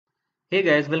Hey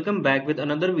guys, welcome back with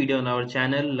another video on our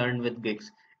channel LearnWidGiggs.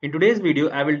 In today's video,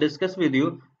 I will discuss with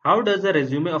you how does the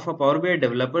resume of a Power BI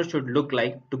developer should look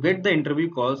like to get the interview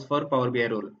calls for Power BI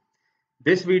role.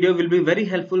 This video will be very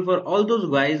helpful for all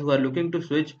those guys who are looking to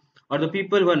switch or the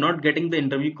people who are not getting the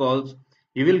interview calls.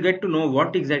 You will get to know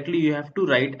what exactly you have to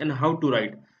write and how to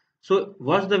write. So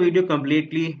watch the video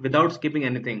completely without skipping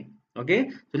anything. Okay,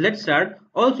 so let's start.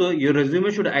 Also, your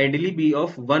resume should ideally be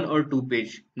of 1 or 2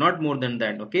 page, not more than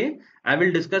that. Okay, I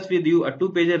will discuss with you a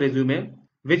 2 page resume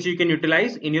which you can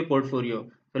utilize in your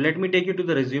portfolio. So let me take you to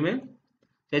the resume.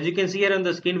 So as you can see here on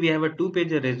the screen, we have a 2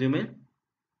 page resume.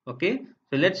 Okay,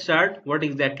 so let's start what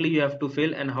exactly you have to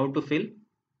fill and how to fill.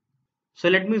 So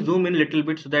let me zoom in a little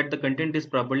bit so that the content is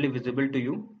properly visible to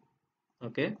you.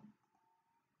 Okay,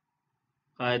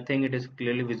 I think it is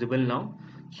clearly visible now.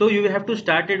 So you have to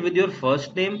start it with your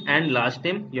first name and last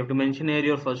name. You have to mention here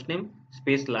your first name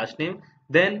space last name,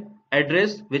 then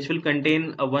address, which will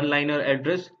contain a one-liner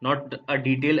address, not a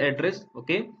detailed address.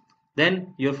 Okay,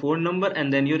 then your phone number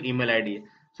and then your email ID.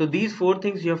 So these four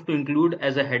things you have to include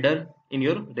as a header in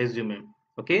your resume.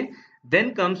 Okay,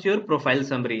 then comes your profile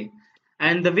summary,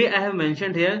 and the way I have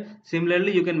mentioned here,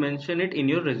 similarly you can mention it in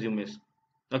your resumes.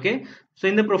 Okay, so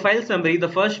in the profile summary, the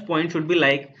first point should be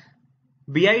like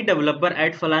BI developer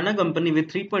at Falana company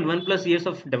with 3.1 plus years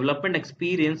of development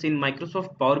experience in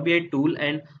Microsoft Power BI tool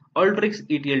and Alteryx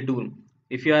ETL tool.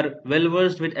 If you are well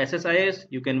versed with SSIS,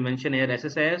 you can mention here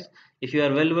SSIS. If you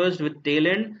are well versed with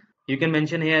Talend, you can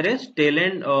mention here as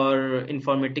Talend or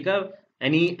Informatica,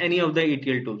 any of the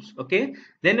ETL tools. Okay.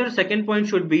 Then your second point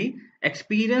should be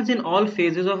experience in all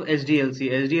phases of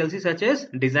SDLC such as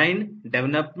design,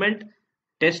 development,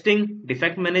 testing,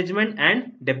 defect management,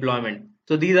 and deployment.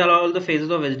 So these are all the phases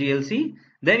of SDLC.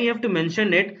 Then you have to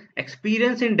mention it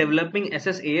experience in developing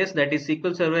SSAS, that is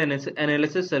SQL Server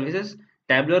Analysis Services,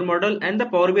 tabular model, and the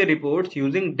Power BI reports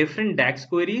using different DAX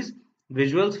queries,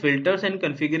 visuals, filters, and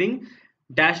configuring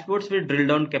dashboards with drill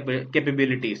down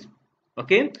capabilities.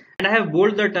 Okay, and I have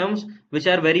bold the terms which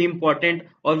are very important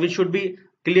or which should be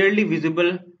clearly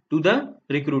visible to the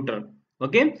recruiter.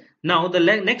 Okay, now the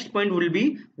next point will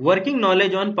be working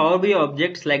knowledge on Power BI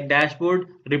objects like dashboard,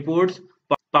 reports,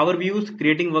 Power Views,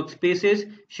 creating workspaces,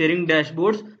 sharing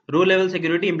dashboards, row level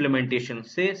security implementation.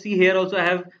 See here also I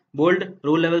have bold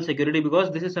row level security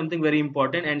because this is something very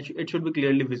important and it should be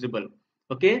clearly visible.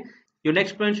 Okay, your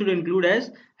next point should include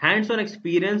as hands-on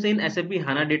experience in SAP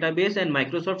HANA database and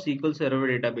Microsoft SQL Server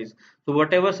database. So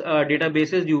whatever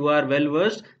databases you are well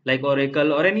versed, like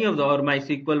Oracle or any of the or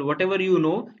MySQL, whatever you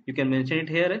know, you can mention it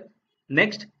here.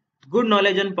 Next, good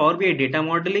knowledge on Power BI data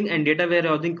modeling and data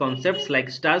warehousing concepts like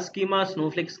star schema,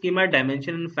 snowflake schema,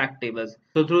 dimension, and fact tables.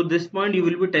 So through this point, you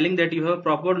will be telling that you have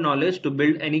proper knowledge to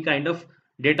build any kind of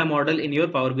data model in your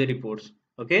Power BI reports.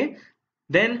 Okay.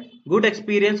 Then good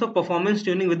experience of performance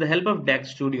tuning with the help of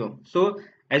DAX Studio. So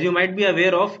as you might be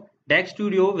aware of DAX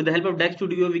Studio, with the help of DAX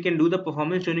Studio, we can do the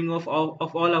performance tuning of all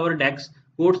our DAX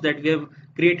codes that we have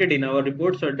created in our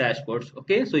reports or dashboards.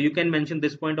 Okay, so you can mention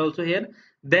this point also here.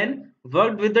 Then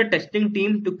worked with the testing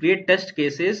team to create test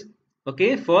cases,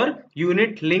 okay, for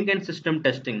unit, link, and system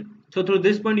testing. So through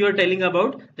this point, you are telling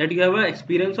about that you have an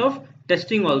experience of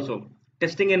testing also,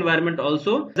 testing environment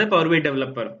also as a Power BI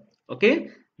developer.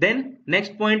 Okay, then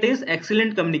next point is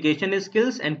excellent communication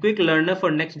skills and quick learner for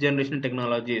next generation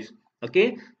technologies.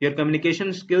 Okay, your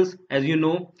communication skills, as you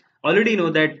know, already know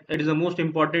that it is the most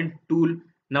important tool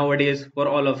nowadays for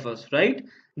all of us, right?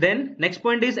 Then next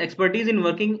point is expertise in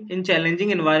working in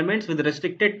challenging environments with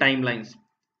restricted timelines.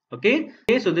 Okay,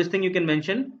 so this thing you can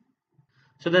mention.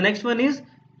 So the next one is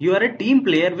you are a team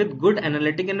player with good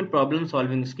analytic and problem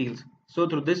solving skills. So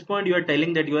through this point, you are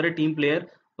telling that you are a team player.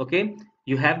 Okay,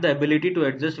 you have the ability to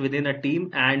adjust within a team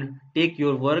and take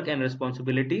your work and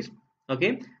responsibilities.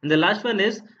 Okay, and the last one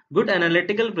is good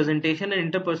analytical presentation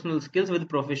and interpersonal skills with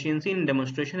proficiency in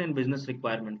demonstration and business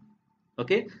requirement.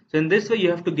 Okay, so in this way, you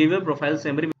have to give a profile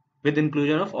summary with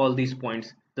inclusion of all these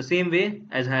points, the same way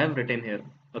as I have written here.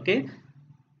 Okay,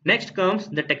 next comes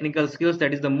the technical skills,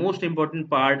 that is the most important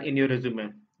part in your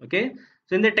resume. Okay,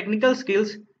 so in the technical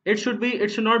skills, it should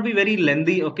not be very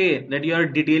lengthy, okay, that you are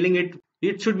detailing it.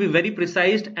 It should be very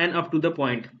precise and up to the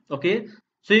point. Okay,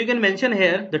 so you can mention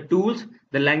here the tools,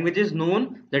 the languages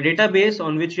known, the database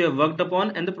on which you have worked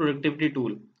upon, and the productivity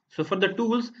tool. So for the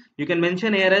tools, you can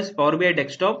mention here as Power BI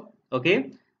desktop.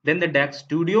 Okay, then the DAX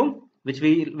Studio, which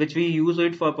we use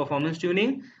it for performance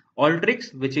tuning,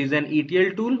 Alteryx, which is an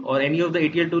ETL tool, or any of the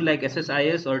ETL tool like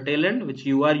SSIS or Talend, which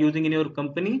you are using in your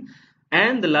company.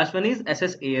 And the last one is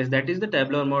SSAS, that is the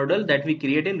tabular model that we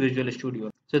create in Visual Studio.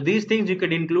 So these things you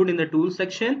could include in the tools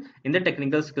section in the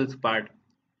technical skills part.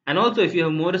 And also if you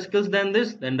have more skills than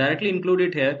this, then directly include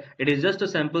it here. It is just a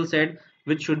sample set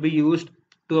which should be used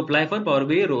to apply for Power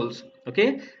BI roles.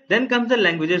 Okay. Then comes the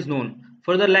languages known.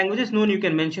 For the languages known, you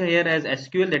can mention here as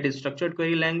SQL, that is structured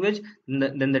query language,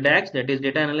 then the DAX, that is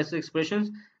data analysis expressions,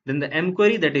 then the M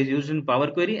query, that is used in Power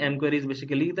Query. M query is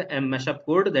basically the M mashup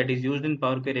code that is used in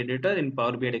Power Query editor in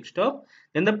Power BI desktop.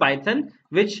 Then the Python,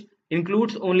 which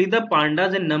includes only the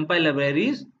pandas and numpy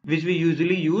libraries which we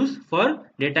usually use for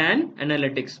data and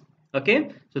analytics. Okay,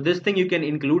 so this thing you can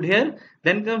include here.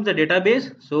 Then comes the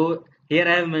database. So here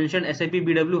I have mentioned SAP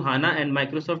BW HANA and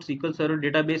Microsoft SQL Server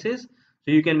databases.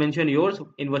 So you can mention yours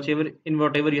in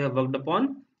whatever you have worked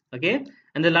upon. Okay,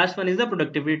 and the last one is the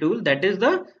productivity tool, that is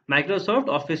the Microsoft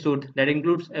Office suite that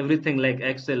includes everything like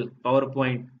Excel,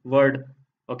 PowerPoint, Word.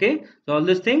 Okay, so all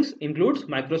these things includes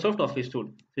Microsoft Office suite.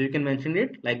 So you can mention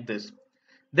it like this.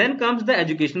 Then comes the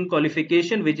education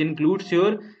qualification, which includes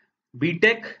your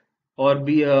BTech or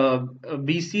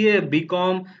BCA,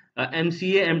 BCom,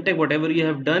 MCA, MTech, whatever you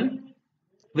have done,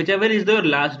 whichever is the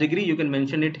last degree, you can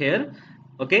mention it here.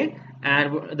 Okay,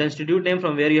 and the institute name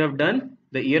from where you have done,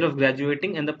 the year of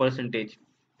graduating, and the percentage.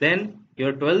 Then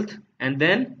your 12th, and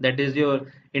then that is your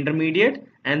intermediate,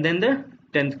 and then the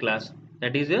 10th class,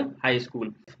 that is your high school.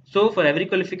 So for every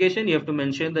qualification you have to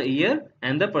mention the year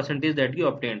and the percentage that you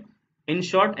obtained in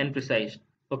short and precise.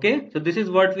 Okay, so this is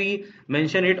what we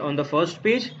mention it on the first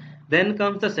page. Then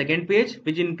comes the second page,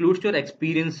 which includes your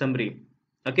experience summary.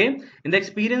 Okay, in the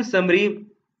experience summary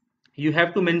you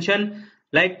have to mention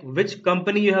like which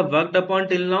company you have worked upon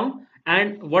till now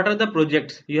and what are the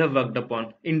projects you have worked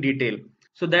upon in detail.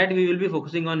 So that we will be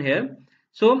focusing on here.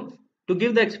 So to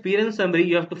give the experience summary,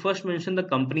 you have to first mention the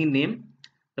company name,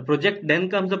 the project, then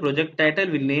comes the project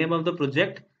title with name of the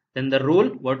project, then the role,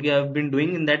 what you have been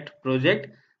doing in that project,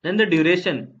 then the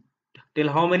duration, till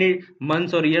how many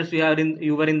months or years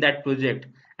you were in that project,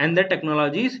 and the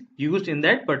technologies used in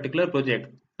that particular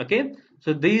project. Okay,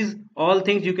 so these all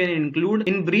things you can include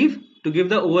in brief to give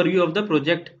the overview of the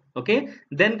project. Okay,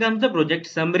 then comes the project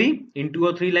summary. In 2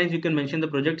 or 3 lines you can mention the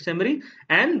project summary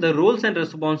and the roles and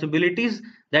responsibilities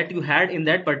that you had in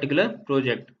that particular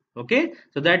project. Okay,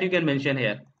 so that you can mention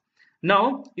here.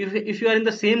 Now if you are in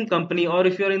the same company, or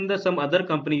if you are in the some other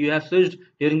company you have switched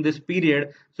during this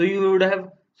period, so you would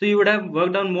have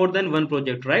worked on more than one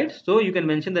project, right? So you can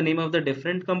mention the name of the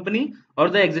different company or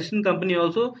the existing company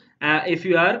also. If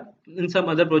you are in some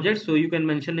other project, so you can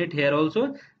mention it here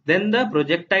also. Then the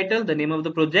project title, the name of the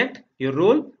project, your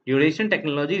role, duration,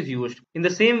 technology is used in the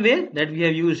same way that we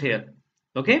have used here.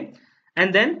 Okay,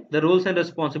 and then the roles and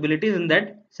responsibilities in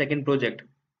that second project.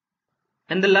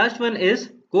 And the last one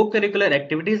is co-curricular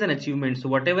activities and achievements. So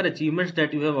whatever achievements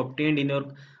that you have obtained in your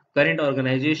current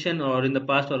organization or in the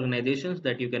past organizations,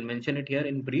 that you can mention it here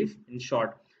in brief, in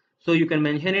short. So you can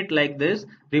mention it like this: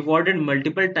 rewarded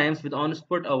multiple times with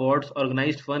on-spot awards,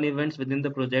 organized fun events within the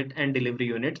project and delivery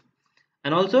units.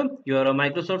 And also you are a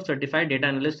Microsoft certified data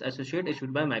analyst associate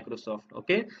issued by Microsoft.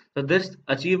 Okay, so this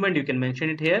achievement you can mention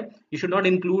it here. You should not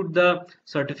include the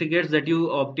certificates that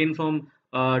you obtain from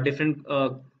different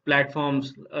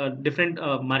platforms, different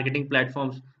marketing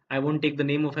platforms. I won't take the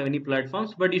name of any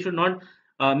platforms, but you should not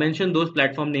mention those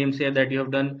platform names here that you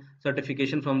have done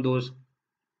certification from those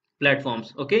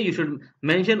platforms. Okay, you should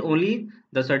mention only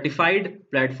the certified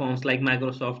platforms like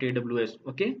Microsoft, AWS.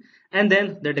 Okay, and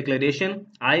then the declaration: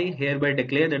 I hereby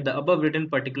declare that the above written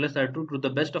particulars are true to the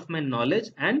best of my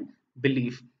knowledge and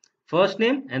belief. First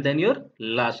name and then your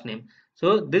last name.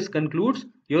 So this concludes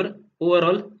your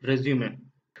overall resume.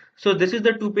 So this is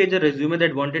the two-page resume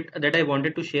that I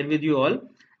wanted to share with you all.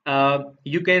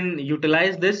 You can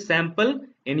utilize this sample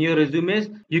in your resumes.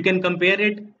 You can compare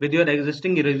it with your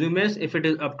existing resumes if it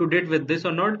is up to date with this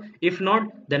or not. If not,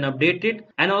 then update it.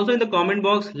 And also in the comment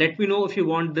box, let me know if you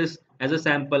want this as a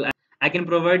sample. I can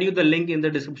provide you the link in the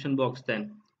description box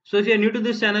then. So if you are new to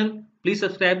this channel, please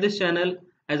subscribe this channel,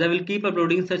 as I will keep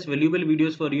uploading such valuable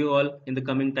videos for you all in the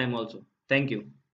coming time also. Thank you.